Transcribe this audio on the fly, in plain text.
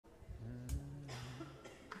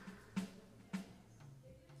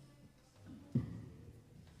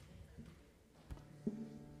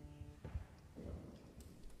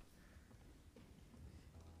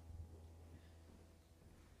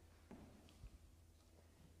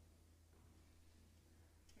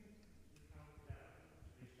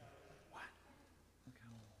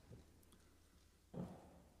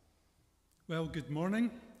Well, good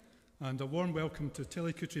morning, and a warm welcome to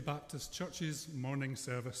Tillicoultry Baptist Church's morning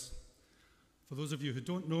service. For those of you who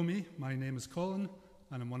don't know me, my name is Colin,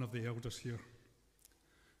 and I'm one of the elders here.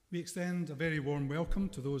 We extend a very warm welcome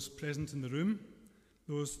to those present in the room,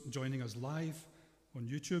 those joining us live on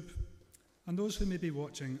YouTube, and those who may be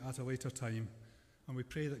watching at a later time. And we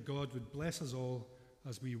pray that God would bless us all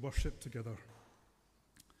as we worship together.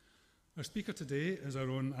 Our speaker today is our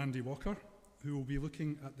own Andy Walker, who will be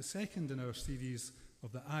looking at the second in our series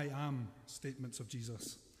of the I Am statements of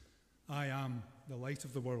Jesus. I am the light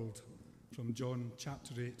of the world, from John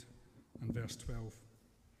chapter 8 and verse 12.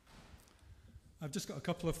 I've just got a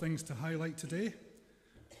couple of things to highlight today.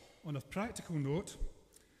 On a practical note,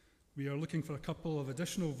 we are looking for a couple of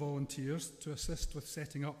additional volunteers to assist with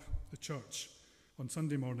setting up the church on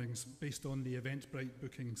Sunday mornings based on the Eventbrite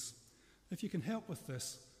bookings. If you can help with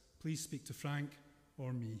this, please speak to Frank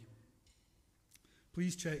or me.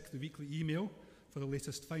 Please check the weekly email for the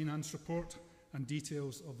latest finance report and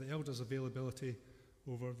details of the elders' availability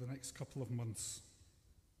over the next couple of months.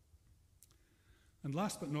 And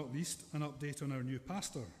last but not least, an update on our new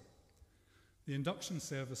pastor. The induction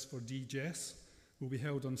service for D. Jess will be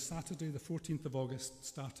held on Saturday the 14th of August,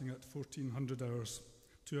 starting at 1400 hours,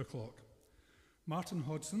 2 o'clock. Martin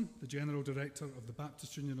Hodson, the General Director of the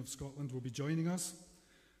Baptist Union of Scotland, will be joining us,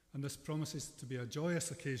 and this promises to be a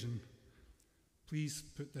joyous occasion. Please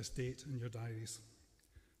put this date in your diaries.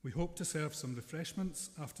 We hope to serve some refreshments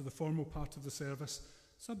after the formal part of the service,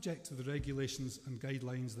 subject to the regulations and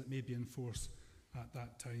guidelines that may be in force at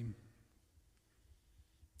that time.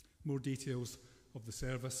 More details of the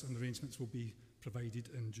service and arrangements will be provided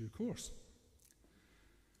in due course.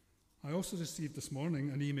 I also received this morning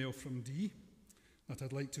an email from Dee that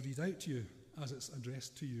I'd like to read out to you as it's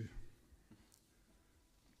addressed to you.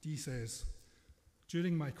 Dee says,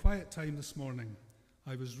 "During my quiet time this morning,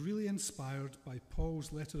 I was really inspired by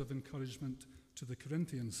Paul's letter of encouragement to the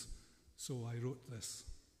Corinthians, so I wrote this.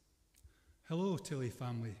 Hello, Tilly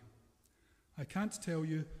family. I can't tell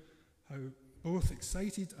you how both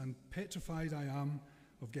excited and petrified I am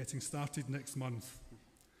of getting started next month.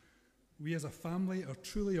 We as a family are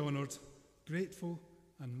truly honoured, grateful,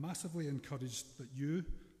 and massively encouraged that you,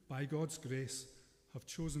 by God's grace, have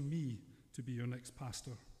chosen me to be your next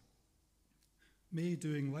pastor. May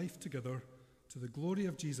doing life together to the glory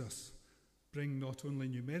of Jesus bring not only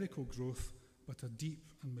numerical growth, but a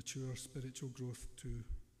deep and mature spiritual growth too.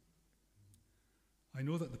 I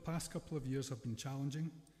know that the past couple of years have been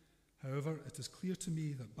challenging. However, it is clear to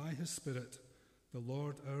me that by his Spirit, the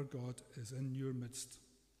Lord our God is in your midst.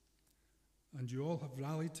 And you all have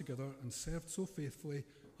rallied together and served so faithfully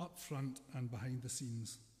up front and behind the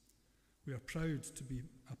scenes. We are proud to be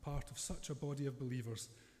a part of such a body of believers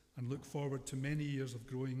and look forward to many years of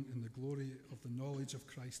growing in the glory of the knowledge of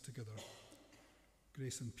Christ together.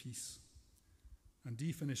 Grace and peace." And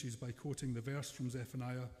Dee finishes by quoting the verse from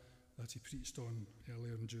Zephaniah that he preached on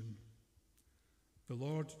earlier in June. "The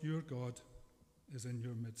Lord your God is in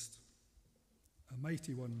your midst, a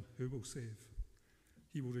mighty one who will save.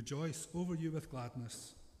 He will rejoice over you with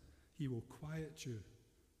gladness. He will quiet you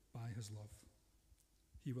by his love.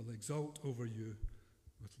 He will exult over you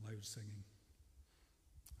with loud singing."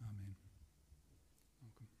 Amen.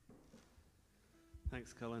 Welcome.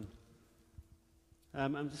 Thanks, Colin.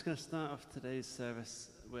 I'm just going to start off today's service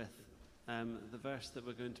with the verse that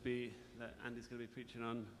Andy's going to be preaching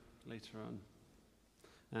on later on.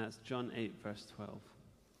 It's John 8, verse 12.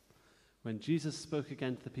 When Jesus spoke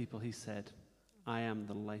again to the people, he said, "I am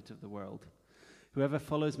the light of the world. Whoever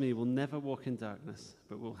follows me will never walk in darkness,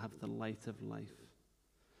 but will have the light of life."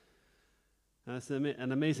 It's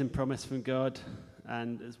an amazing promise from God,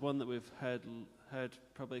 and it's one that we've heard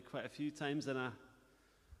probably quite a few times in our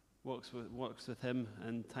walks with him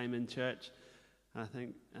and time in church, I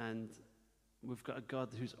think. And we've got a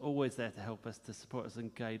God who's always there to help us, to support us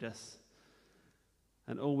and guide us.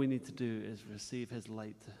 And all we need to do is receive his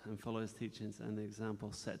light and follow his teachings and the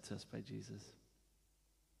example set to us by Jesus.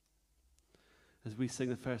 As we sing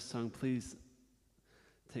the first song, please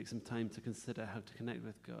take some time to consider how to connect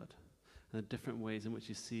with God and the different ways in which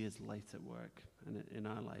you see his light at work and in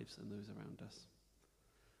our lives and those around us.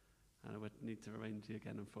 And I would need to remind you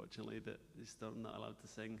again, unfortunately, that you're still not allowed to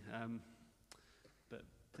sing. But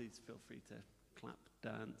please feel free to clap,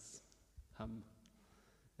 dance, hum,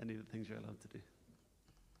 any of the things you're allowed to do.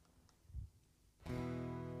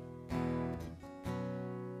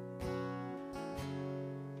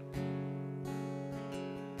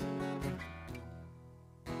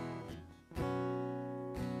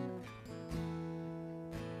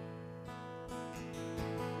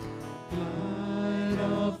 Light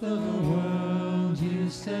of the world, you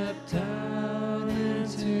stepped out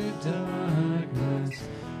into darkness.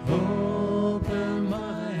 Open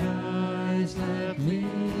my eyes, let me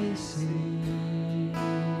see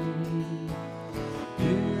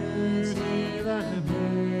beauty that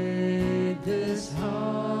made this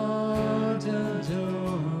heart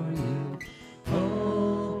adore you.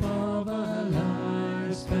 Hope of a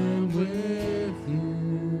life spent with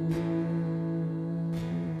you.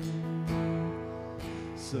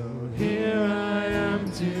 So here I am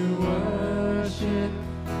to worship,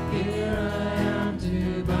 here I am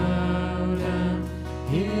to bow down,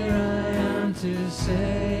 here I am to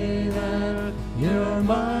say that you're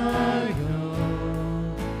my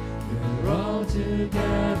God. You're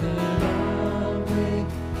altogether lovely,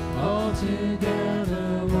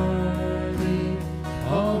 altogether worthy,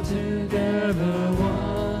 altogether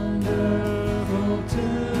wonderful to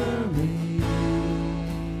me.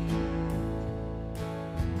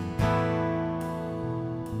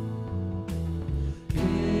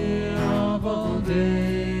 King of all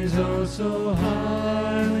days, oh so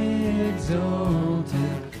highly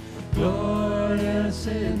exalted, glorious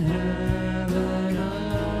in heaven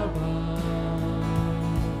above.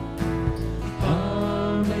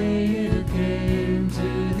 Humbly you came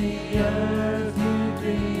to the earth you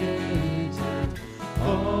created,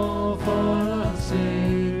 all for our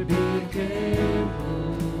sake became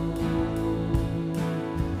born.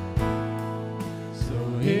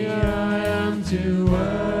 So here I am to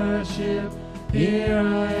worship, here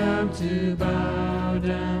I am to bow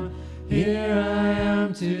down, here I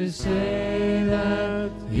am to say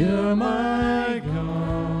that you're my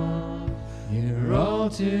God. You're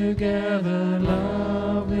altogether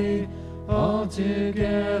lovely,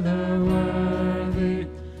 altogether worthy,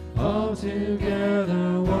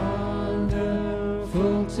 altogether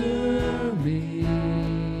wonderful to me.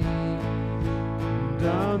 And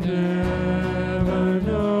I'll never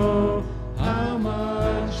know how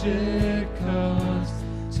much it cost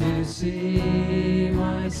to see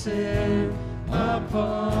my sin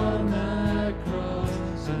upon that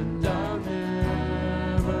cross, and I'll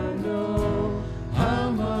never know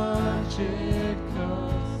how much it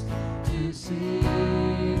cost to see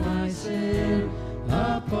my sin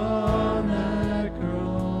upon that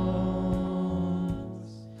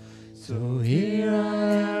cross. So here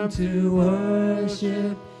I am to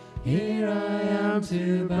worship, here I am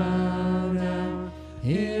to bow down,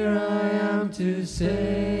 here I am to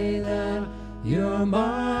say that you're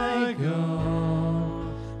my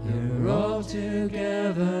God. You're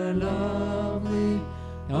altogether lovely,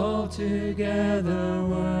 altogether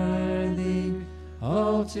worthy,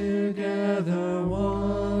 altogether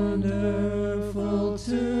wonderful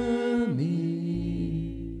to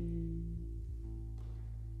me.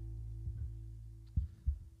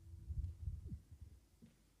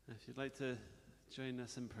 If you'd like to join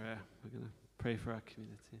us in prayer, we're going to pray for our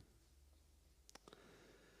community.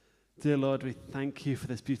 Dear Lord, we thank you for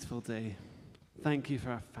this beautiful day. Thank you for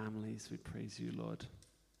our families. We praise you, Lord.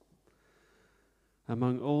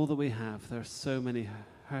 Among all that we have, there are so many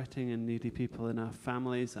hurting and needy people in our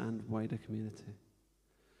families and wider community.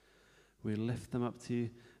 We lift them up to you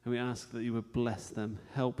and we ask that you would bless them,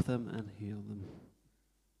 help them and heal them.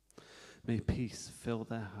 May peace fill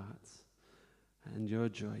their hearts and your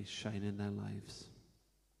joy shine in their lives.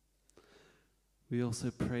 We also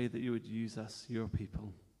pray that you would use us, your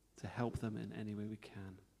people, to help them in any way we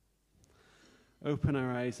can. Open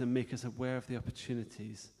our eyes and make us aware of the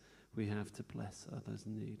opportunities we have to bless others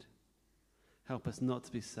in need. Help us not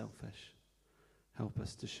to be selfish. Help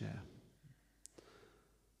us to share.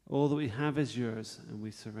 All that we have is yours, and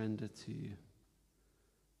we surrender to you.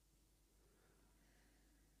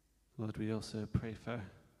 Lord, we also pray for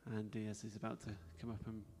Andy as he's about to come up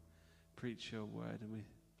and preach your word, and we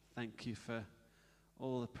thank you for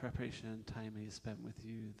all the preparation and time he has spent with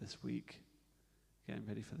you this week, getting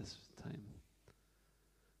ready for this time.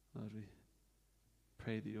 Lord, we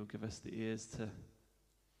pray that you'll give us the ears to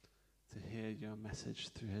hear your message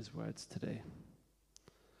through his words today.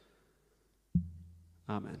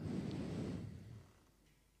 Amen.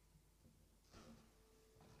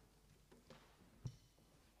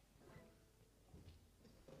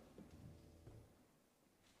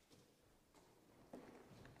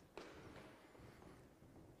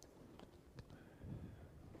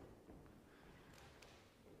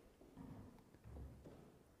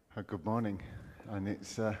 Good morning, and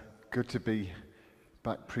it's good to be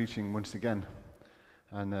back preaching once again.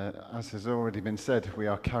 And as has already been said, we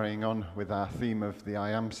are carrying on with our theme of the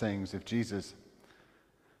I am sayings of Jesus.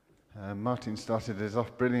 Martin started us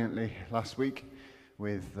off brilliantly last week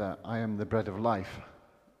with I am the bread of life,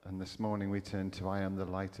 and this morning we turn to I am the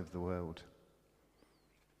light of the world.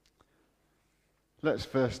 Let's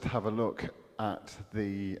first have a look at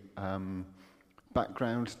the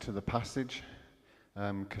background to the passage,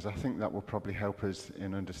 because I think that will probably help us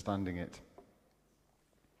in understanding it.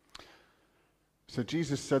 So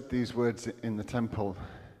Jesus said these words in the temple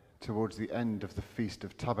towards the end of the Feast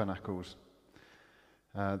of Tabernacles.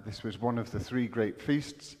 This was one of the three great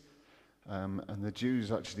feasts, and the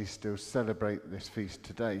Jews actually still celebrate this feast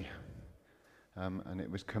today. And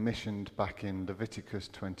it was commissioned back in Leviticus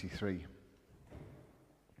 23.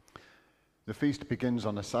 The feast begins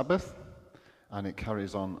on a Sabbath, and it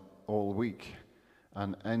carries on all week,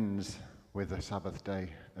 and ends with a Sabbath day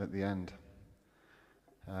at the end.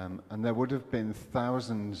 And there would have been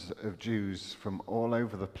thousands of Jews from all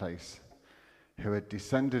over the place who had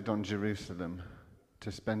descended on Jerusalem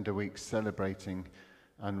to spend a week celebrating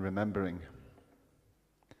and remembering.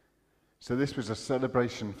 So this was a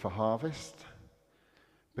celebration for harvest,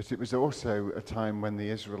 but it was also a time when the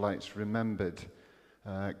Israelites remembered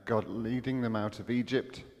God leading them out of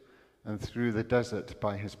Egypt and through the desert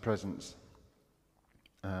by his presence,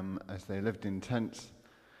 as they lived in tents,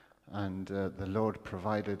 and the Lord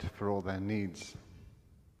provided for all their needs.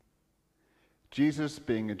 Jesus,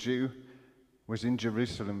 being a Jew, was in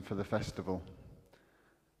Jerusalem for the festival,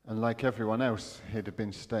 and like everyone else, he'd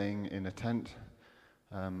been staying in a tent.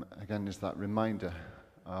 Again, is that reminder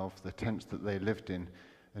of the tents that they lived in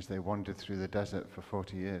as they wandered through the desert for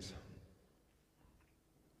 40 years.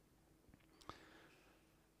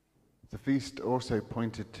 The feast also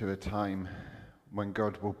pointed to a time when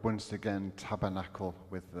God will once again tabernacle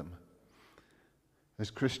with them.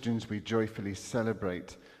 As Christians, we joyfully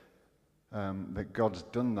celebrate that God's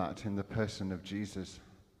done that in the person of Jesus.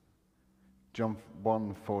 John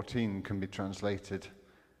 1:14 can be translated,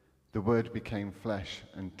 "The Word became flesh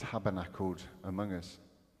and tabernacled among us."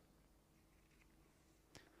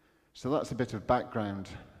 So that's a bit of background.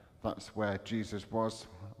 That's where Jesus was,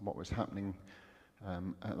 what was happening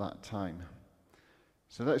at that time.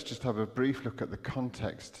 So let's just have a brief look at the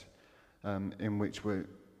context in which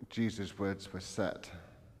Jesus' words were set.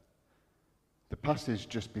 The passage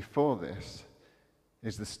just before this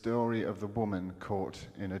is the story of the woman caught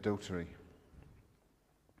in adultery.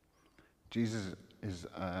 Jesus is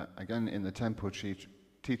again in the temple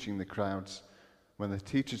teaching the crowds when the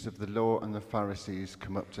teachers of the law and the Pharisees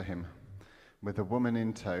come up to him with a woman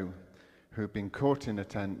in tow who had been caught in a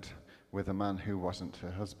tent with a man who wasn't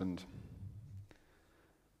her husband.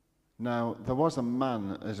 Now, there was a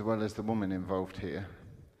man as well as the woman involved here,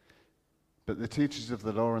 but the teachers of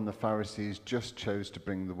the law and the Pharisees just chose to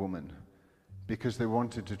bring the woman because they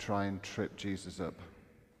wanted to try and trip Jesus up.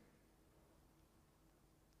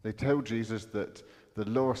 They told Jesus that the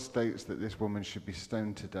law states that this woman should be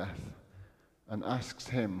stoned to death and asks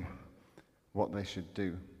him what they should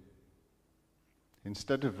do.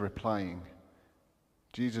 Instead of replying,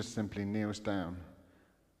 Jesus simply kneels down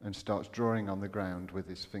and starts drawing on the ground with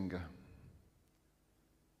his finger.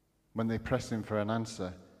 When they press him for an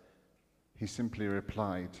answer, he simply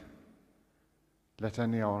replied, "Let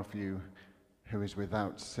any of you who is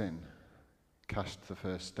without sin cast the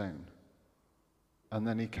first stone." And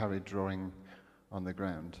then he carried drawing on the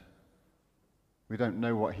ground. We don't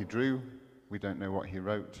know what he drew, we don't know what he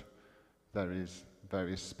wrote. There is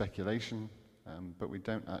various speculation, but we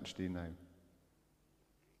don't actually know.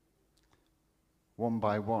 One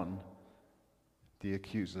by one, the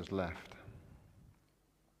accusers left.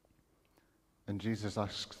 And Jesus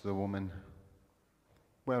asks the woman,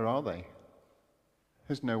 "Where are they?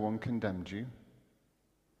 Has no one condemned you?"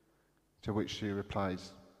 To which she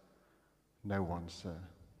replies, "No one, sir."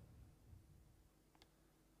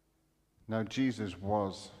 Now Jesus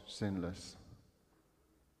was sinless.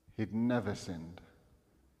 He'd never sinned.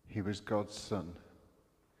 He was God's son.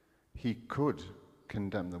 He could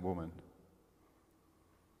condemn the woman.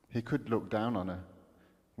 He could look down on her,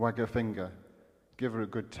 wag a finger, give her a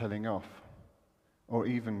good telling off, or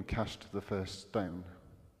even cast the first stone.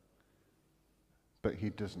 But he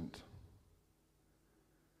doesn't.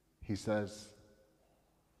 He says,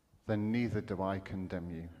 "Then neither do I condemn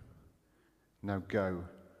you. Now go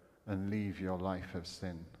and leave your life of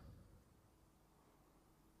sin."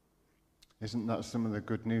 Isn't that some of the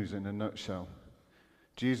good news in a nutshell?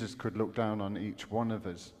 Jesus could look down on each one of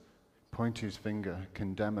us, point his finger,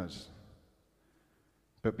 condemn us.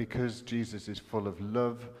 But because Jesus is full of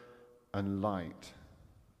love and light,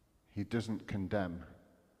 he doesn't condemn,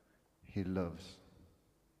 he loves.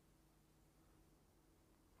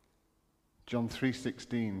 John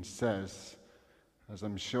 3:16 says, as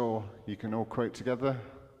I'm sure you can all quote together,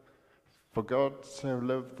 "For God so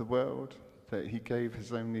loved the world that he gave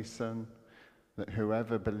his only Son, that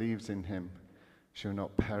whoever believes in him shall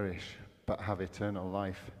not perish but have eternal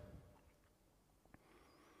life.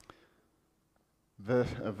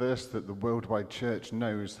 A verse that the worldwide church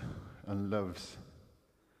knows and loves.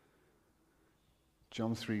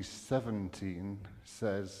 John 3:17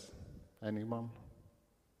 says, anyone?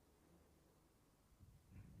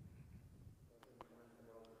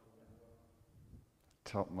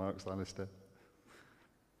 Top marks, Alistair.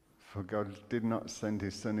 For God did not send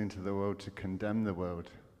his Son into the world to condemn the world,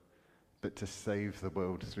 but to save the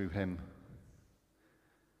world through him.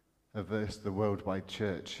 A verse the worldwide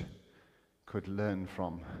church could learn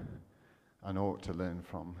from and ought to learn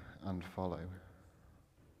from and follow.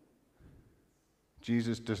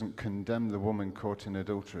 Jesus doesn't condemn the woman caught in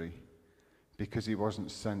adultery because he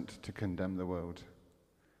wasn't sent to condemn the world.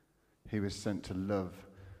 He was sent to love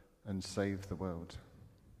and save the world.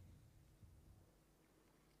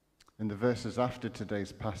 In the verses after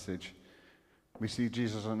today's passage, we see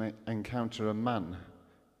Jesus encounter a man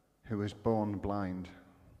who was born blind.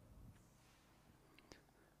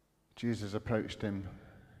 Jesus approached him.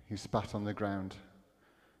 He spat on the ground.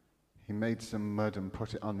 He made some mud and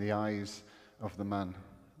put it on the eyes of the man,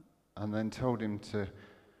 and then told him to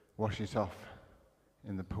wash it off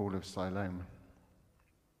in the pool of Siloam.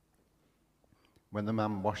 When the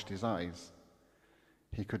man washed his eyes,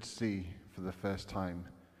 he could see for the first time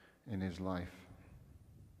in his life.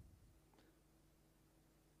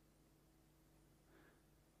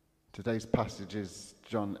 Today's passage is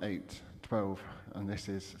John 8:12, and this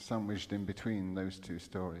is sandwiched in between those two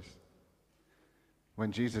stories.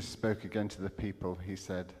 When Jesus spoke again to the people, he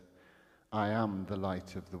said, I am the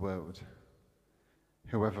light of the world.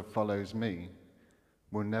 Whoever follows me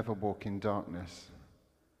will never walk in darkness,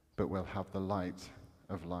 but will have the light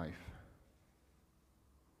of life.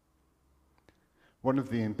 One of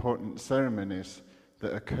the important ceremonies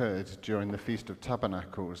that occurred during the Feast of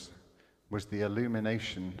Tabernacles was the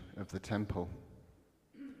illumination of the temple.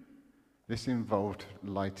 This involved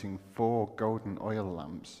lighting 4 golden oil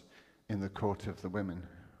lamps in the court of the women.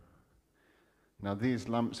 Now, these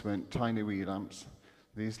lamps weren't tiny wee lamps.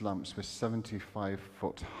 These lamps were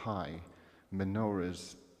 75-foot high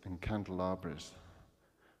menorahs and candelabras,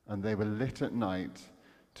 and they were lit at night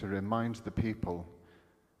to remind the people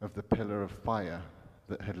of the pillar of fire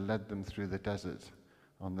that had led them through the desert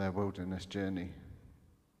on their wilderness journey.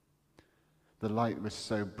 The light was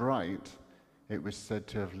so bright, it was said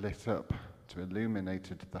to have lit up, to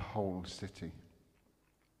illuminated the whole city.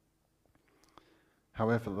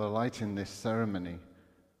 However, the light in this ceremony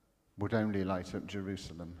would only light up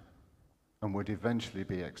Jerusalem and would eventually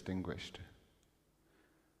be extinguished.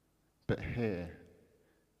 But here,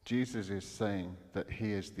 Jesus is saying that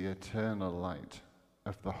he is the eternal light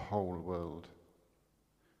of the whole world.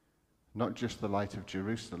 Not just the light of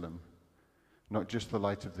Jerusalem, not just the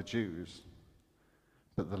light of the Jews,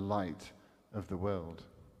 but the light of the world.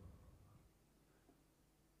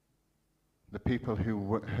 The people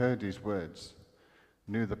who heard his words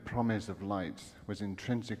knew the promise of light was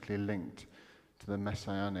intrinsically linked to the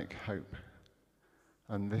messianic hope.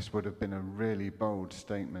 And this would have been a really bold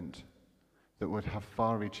statement that would have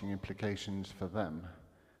far-reaching implications for them,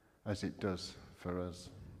 as it does for us.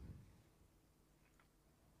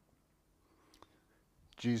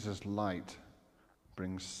 Jesus' light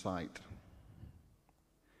brings sight.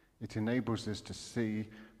 It enables us to see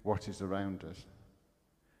what is around us.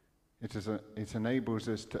 It enables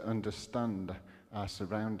us to understand our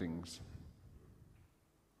surroundings.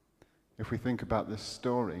 If we think about the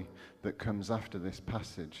story that comes after this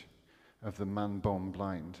passage of the man born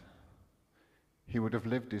blind, he would have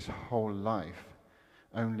lived his whole life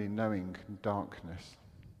only knowing darkness.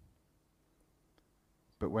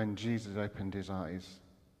 But when Jesus opened his eyes,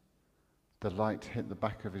 the light hit the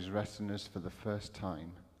back of his retinas for the first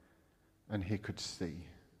time, and he could see.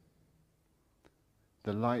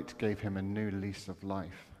 The light gave him a new lease of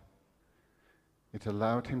life. It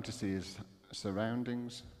allowed him to see his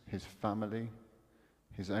surroundings, his family,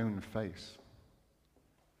 his own face.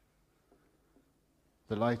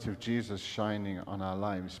 The light of Jesus shining on our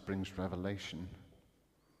lives brings revelation.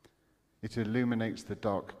 It illuminates the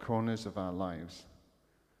dark corners of our lives,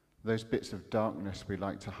 those bits of darkness we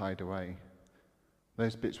like to hide away,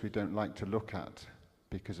 those bits we don't like to look at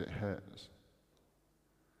because it hurts.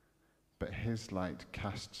 But his light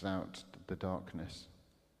casts out the darkness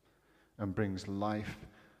and brings life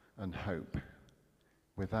and hope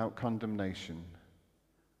without condemnation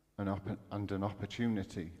and an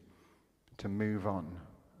opportunity to move on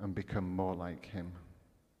and become more like him.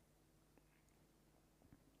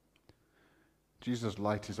 Jesus'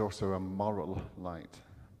 light is also a moral light.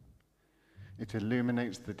 It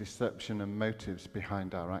illuminates the deception and motives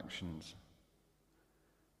behind our actions.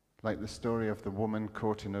 Like the story of the woman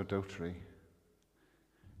caught in adultery,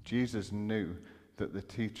 Jesus knew that the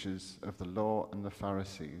teachers of the law and the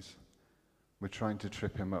Pharisees were trying to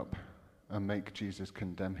trip him up and make Jesus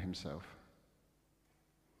condemn himself.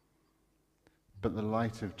 But the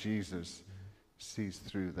light of Jesus sees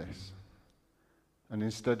through this. And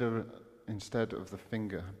instead of the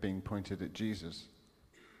finger being pointed at Jesus,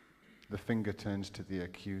 the finger turns to the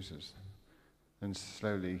accusers. And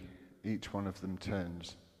slowly, each one of them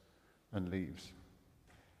turns and leaves.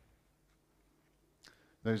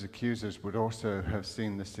 Those accusers would also have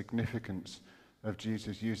seen the significance of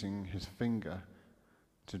Jesus using his finger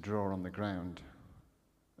to draw on the ground,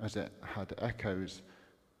 as it had echoes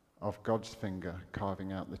of God's finger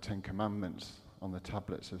carving out the Ten Commandments on the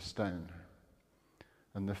tablets of stone,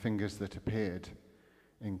 and the fingers that appeared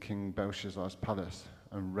in King Belshazzar's palace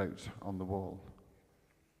and wrote on the wall.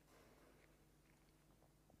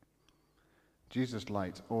 Jesus'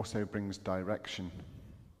 light also brings direction.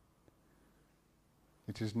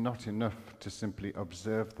 It is not enough to simply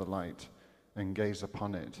observe the light and gaze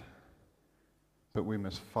upon it, but we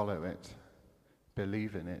must follow it,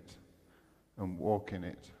 believe in it, and walk in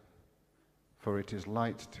it, for it is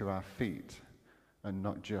light to our feet and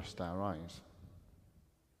not just our eyes.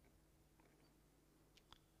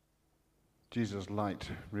 Jesus' light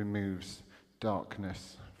removes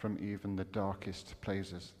darkness from even the darkest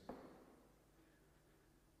places.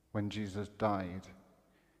 When Jesus died,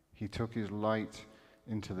 he took his light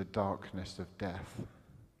into the darkness of death,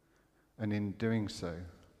 and in doing so,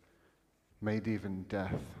 made even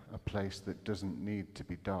death a place that doesn't need to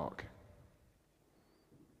be dark.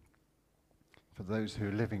 For those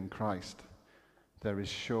who live in Christ, there is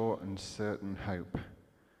sure and certain hope,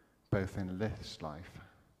 both in this life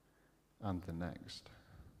and the next.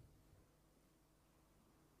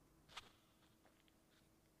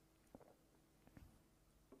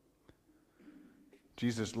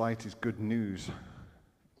 Jesus' light is good news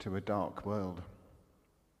to a dark world.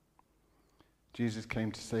 Jesus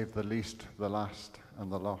came to save the least, the last,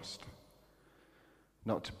 and the lost,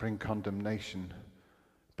 not to bring condemnation,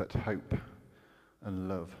 but hope and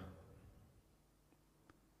love.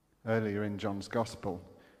 Earlier in John's Gospel,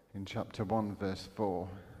 in chapter 1, verse 4,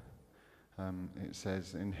 it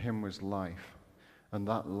says, "In him was life, and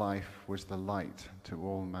that life was the light to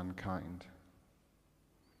all mankind."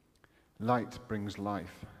 Light brings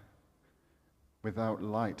life. Without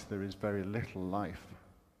light, there is very little life.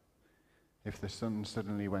 If the sun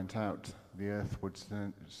suddenly went out, the earth would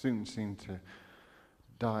soon seem to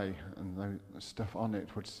die, and the stuff on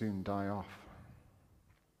it would soon die off.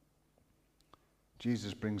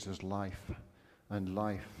 Jesus brings us life, and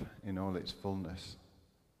life in all its fullness.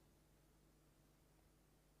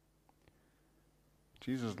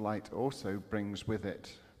 Jesus' light also brings with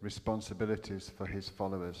it responsibilities for his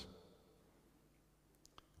followers.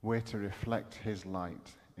 We're to reflect his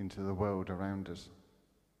light into the world around us.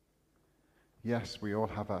 Yes, we all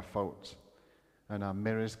have our faults, and our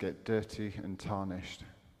mirrors get dirty and tarnished.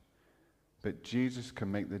 But Jesus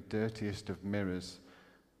can make the dirtiest of mirrors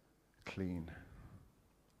clean.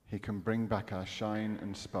 He can bring back our shine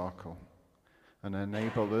and sparkle and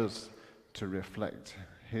enable us to reflect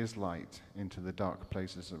his light into the dark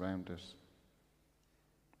places around us.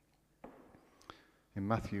 In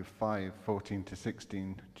Matthew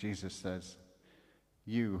 5:14-16, Jesus says,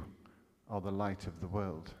 "You are the light of the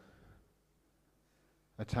world.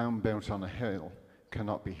 A town built on a hill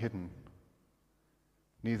cannot be hidden.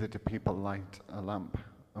 Neither do people light a lamp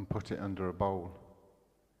and put it under a bowl.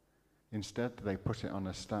 Instead, they put it on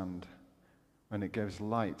a stand, and it gives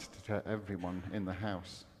light to everyone in the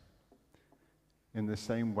house. In the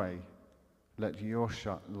same way, let your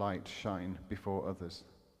light shine before others,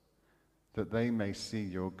 that they may see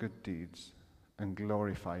your good deeds and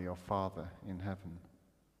glorify your Father in heaven."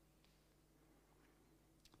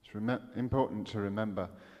 It's important to remember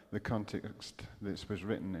the context this was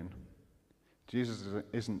written in. Jesus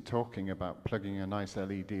isn't talking about plugging a nice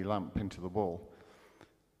LED lamp into the wall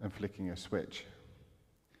and flicking a switch.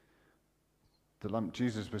 The lamp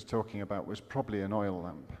Jesus was talking about was probably an oil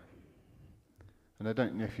lamp. And I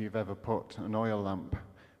don't know if you've ever put an oil lamp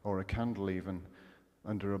or a candle even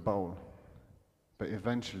under a bowl, but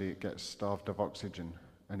eventually it gets starved of oxygen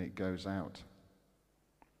and it goes out.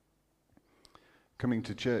 Coming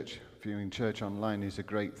to church, viewing church online is a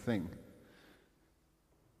great thing,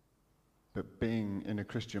 but being in a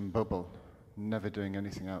Christian bubble, never doing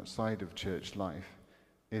anything outside of church life,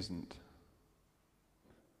 isn't.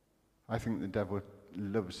 I think the devil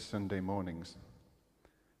loves Sunday mornings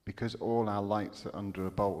because all our lights are under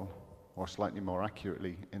a bowl, or slightly more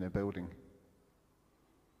accurately, in a building.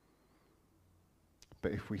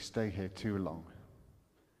 But if we stay here too long,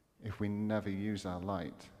 if we never use our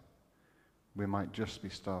light, we might just be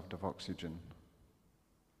starved of oxygen.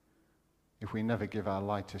 If we never give our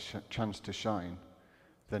light a chance to shine,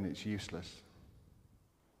 then it's useless.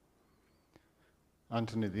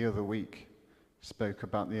 Anthony the other week spoke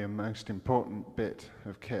about the most important bit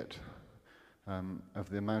of kit of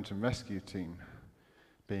the mountain rescue team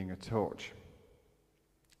being a torch.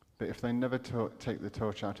 But if they never take the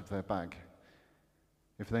torch out of their bag,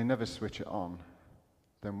 if they never switch it on,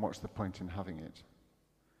 then what's the point in having it?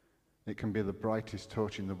 It can be the brightest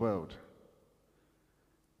torch in the world,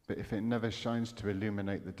 but if it never shines to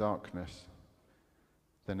illuminate the darkness,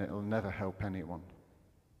 then it'll never help anyone.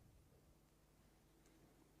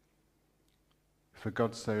 For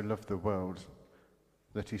God so loved the world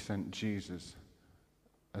that he sent Jesus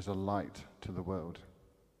as a light to the world.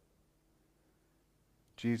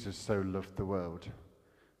 Jesus so loved the world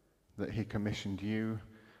that he commissioned you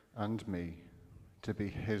and me to be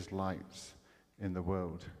his lights in the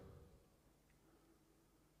world,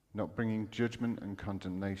 not bringing judgment and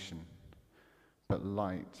condemnation, but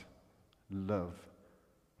light, love,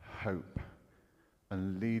 hope,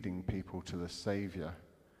 and leading people to the Saviour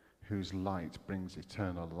whose light brings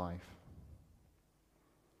eternal life.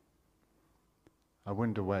 I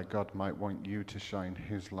wonder where God might want you to shine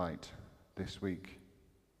his light this week.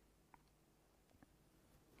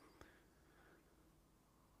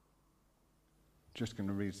 Just going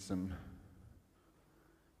to read some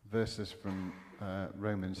verses from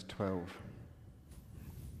Romans 12.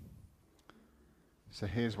 So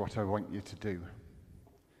here's what I want you to do,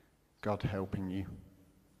 God helping you.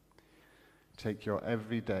 Take your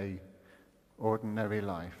everyday, ordinary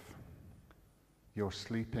life, your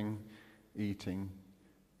sleeping, eating,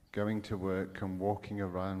 going to work and walking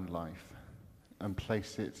around life, and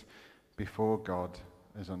place it before God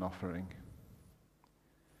as an offering.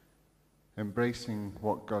 Embracing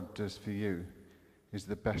what God does for you is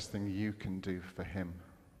the best thing you can do for him.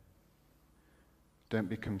 Don't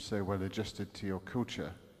become so well adjusted to your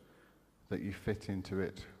culture that you fit into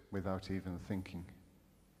it without even thinking.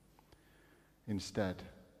 Instead,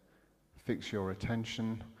 fix your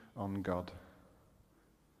attention on God.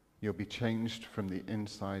 You'll be changed from the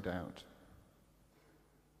inside out.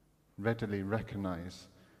 Readily recognize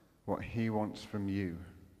what he wants from you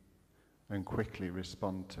and quickly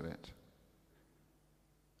respond to it.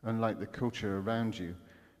 Unlike the culture around you,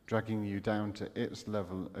 dragging you down to its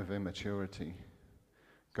level of immaturity,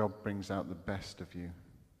 God brings out the best of you,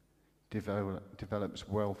 develops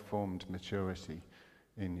well-formed maturity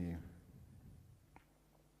in you.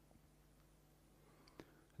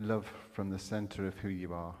 Love from the center of who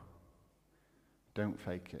you are. Don't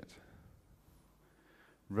fake it.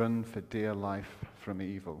 Run for dear life from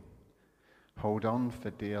evil. Hold on for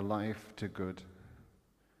dear life to good.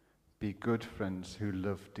 Be good friends who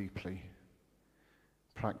love deeply.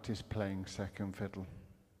 Practice playing second fiddle.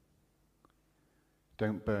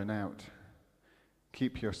 Don't burn out.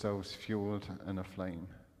 Keep yourselves fueled and aflame.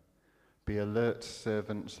 Be alert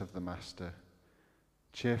servants of the Master,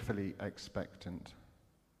 cheerfully expectant.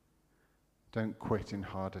 Don't quit in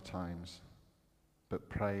harder times, but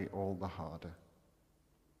pray all the harder.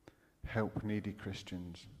 Help needy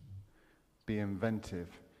Christians. Be inventive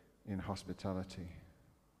in hospitality.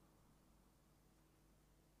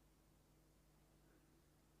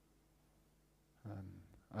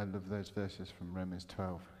 I love those verses from Romans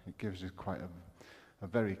 12. It gives us quite a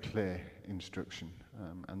very clear instruction,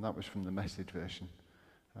 and that was from the Message version.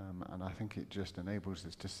 And I think it just enables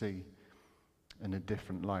us to see in a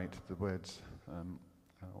different light the words,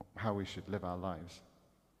 how we should live our lives.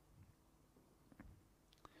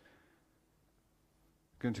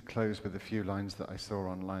 I'm going to close with a few lines that I saw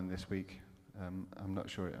online this week. I'm not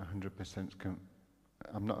sure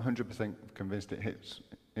I'm not 100% convinced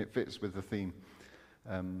it fits with the theme.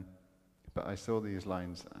 But I saw these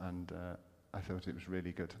lines and I thought it was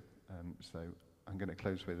really good. So I'm going to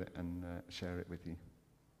close with it and share it with you.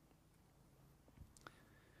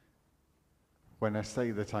 When I say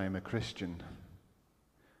that I am a Christian,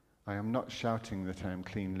 I am not shouting that I am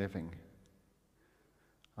clean living.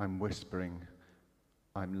 I'm whispering,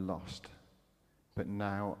 I'm lost, but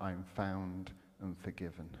now I'm found and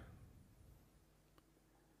forgiven.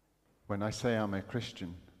 When I say I'm a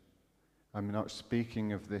Christian, I'm not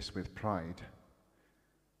speaking of this with pride.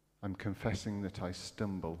 I'm confessing that I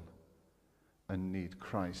stumble and need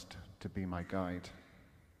Christ to be my guide.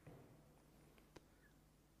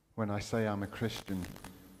 When I say I'm a Christian,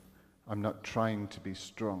 I'm not trying to be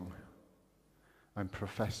strong. I'm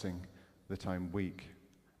professing that I'm weak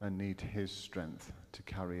and need his strength to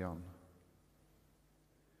carry on.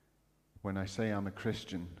 When I say I'm a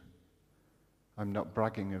Christian, I'm not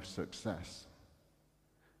bragging of success.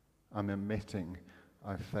 I'm admitting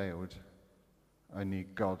I've failed. I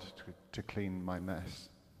need God to clean my mess.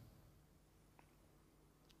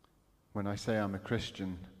 When I say I'm a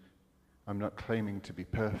Christian, I'm not claiming to be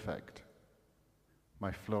perfect.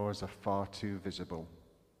 My flaws are far too visible,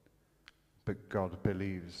 but God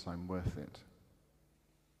believes I'm worth it.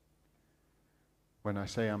 When I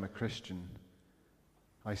say I'm a Christian,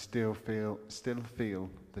 I still feel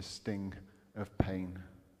the sting of pain.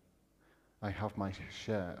 I have my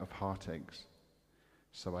share of heartaches,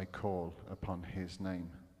 so I call upon his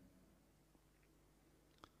name.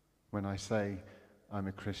 When I say I'm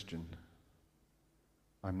a Christian,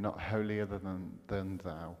 I'm not holier than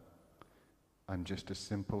thou. I'm just a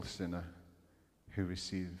simple sinner who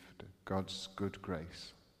received God's good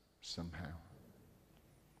grace somehow.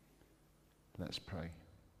 Let's pray.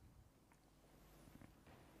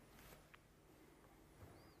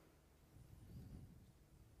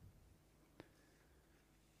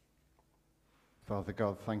 Father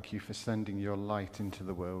God, thank you for sending your light into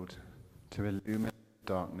the world to illuminate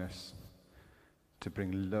darkness, to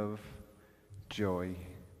bring love, joy,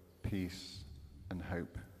 peace, and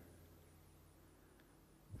hope.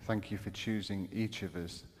 Thank you for choosing each of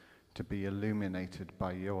us to be illuminated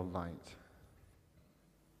by your light.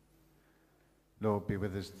 Lord, be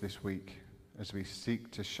with us this week as we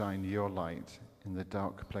seek to shine your light in the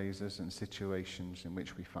dark places and situations in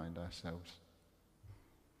which we find ourselves.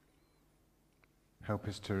 Help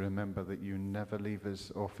us to remember that you never leave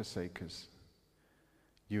us or forsake us.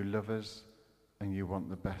 You love us and you want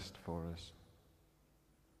the best for us.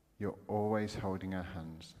 You're always holding our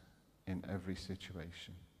hands in every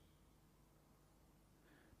situation.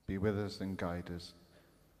 Be with us and guide us.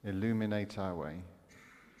 Illuminate our way.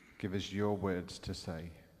 Give us your words to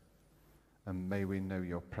say. And may we know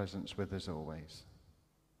your presence with us always.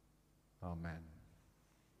 Amen.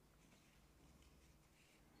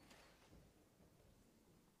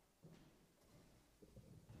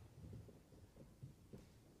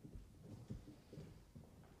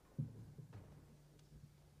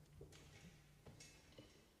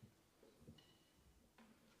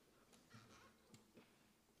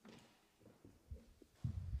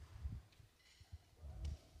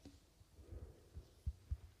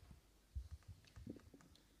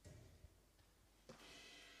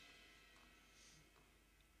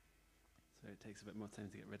 It takes a bit more time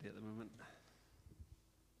to get ready at the moment.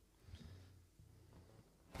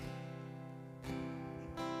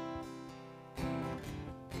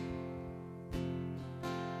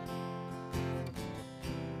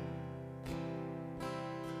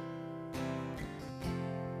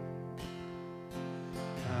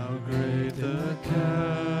 How great the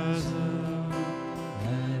chasm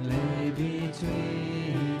that lay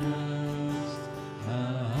between us,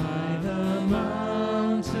 how high the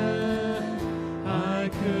mountain I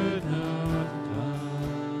could not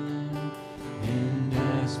climb. In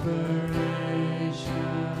desperation,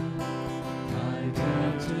 I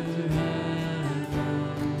turned to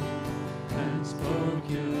heaven and spoke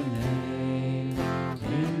your name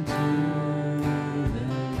into the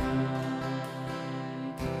night.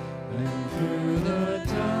 And through the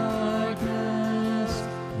darkness,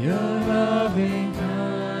 your loving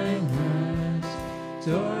kindness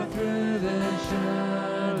tore through the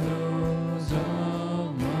shadows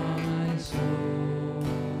of my soul.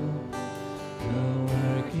 The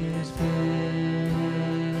work is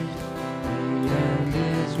finished, the end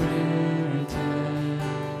is written.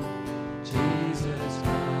 Jesus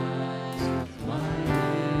Christ, my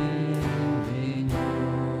living hope.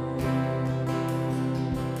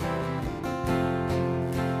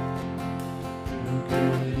 Who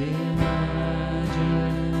could imagine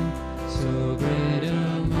so great a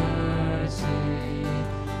mercy?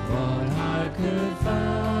 What heart could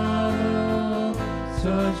fathom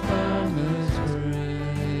such boundless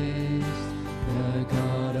grace? The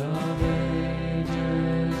God of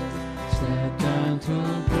ages stepped down to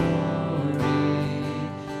glory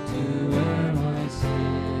to wear my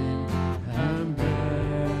sin and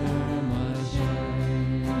bear my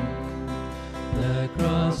shame. The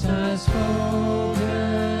cross has spoken,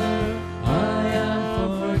 I am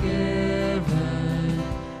forgiven.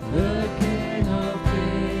 The King of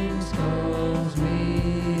Kings calls me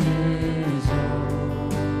his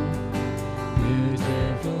own. You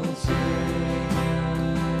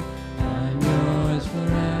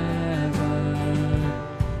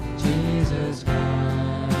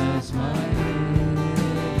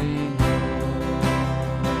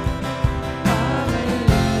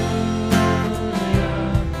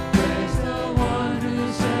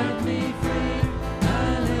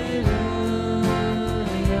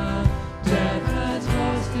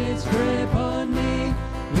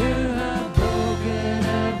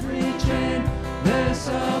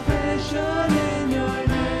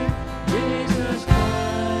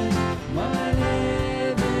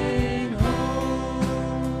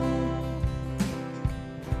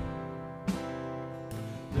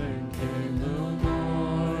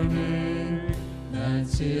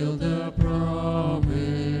sealed the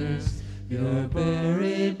promise. Your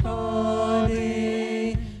buried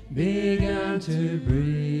body began to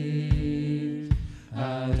breathe.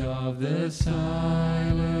 Out of the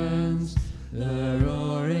silence, the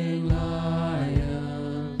roaring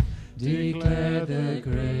lion declared the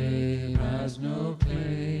grave has no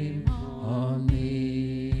claim on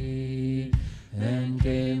me. Then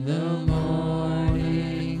came the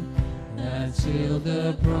morning that sealed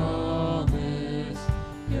the promise.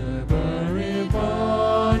 Your buried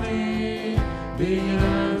body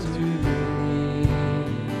began to breathe.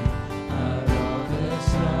 Out of the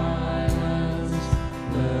silence,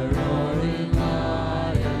 the roaring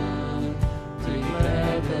lion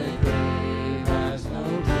declared the grave has no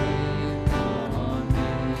claim on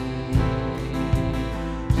me.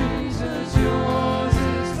 Jesus, yours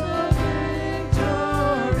is the victory.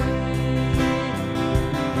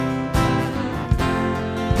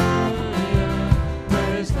 Hallelujah.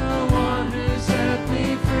 Praise the one who set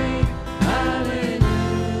me free. Hallelujah.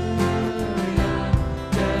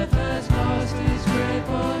 Death has lost its grip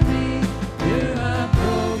on me. You have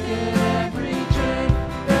broken every chain.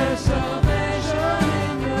 There's salvation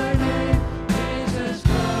in your name. Jesus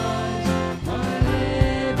Christ, my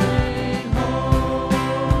living hope.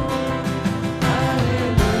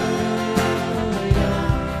 Hallelujah.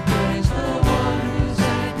 Praise the one who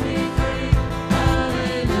set me free.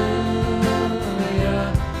 Hallelujah.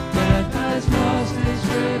 Death has lost its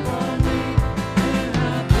grip on me. You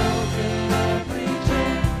have broken every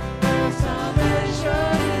chain. There's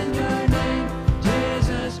salvation in your name.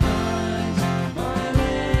 Jesus Christ, my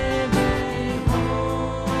living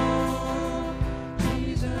hope.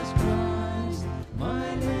 Jesus Christ, my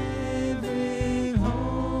living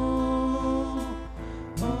hope.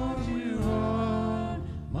 Lord, you are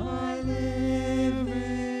my living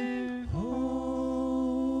hope.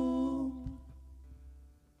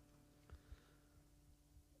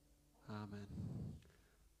 Amen.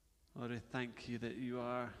 Lord, we thank you that you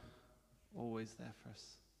are always there for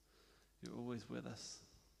us. You're always with us.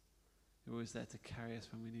 You're always there to carry us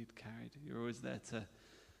when we need carried. You're always there to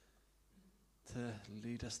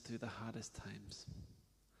lead us through the hardest times.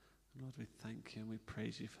 Lord, we thank you and we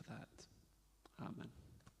praise you for that. Amen.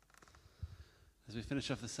 As we finish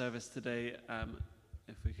off the service today,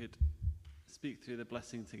 if we could speak through the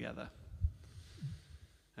blessing together.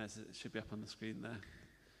 As it should be up on the screen there.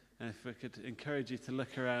 And if we could encourage you to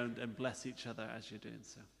look around and bless each other as you're doing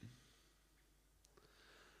so.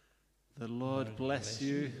 The Lord bless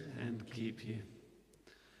you and keep you.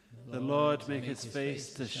 The Lord make his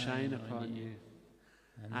face to shine upon you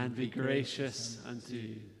and be gracious unto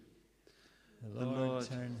you. The Lord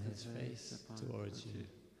turn his face towards you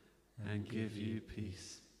and give you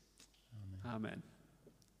peace. Amen.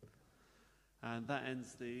 And that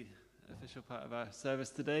ends the official part of our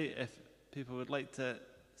service today. If people would like to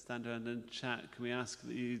stand around and chat, can we ask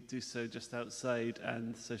that you do so just outside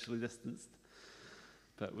and socially distanced?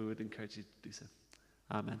 But we would encourage you to do so.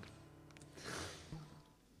 Amen.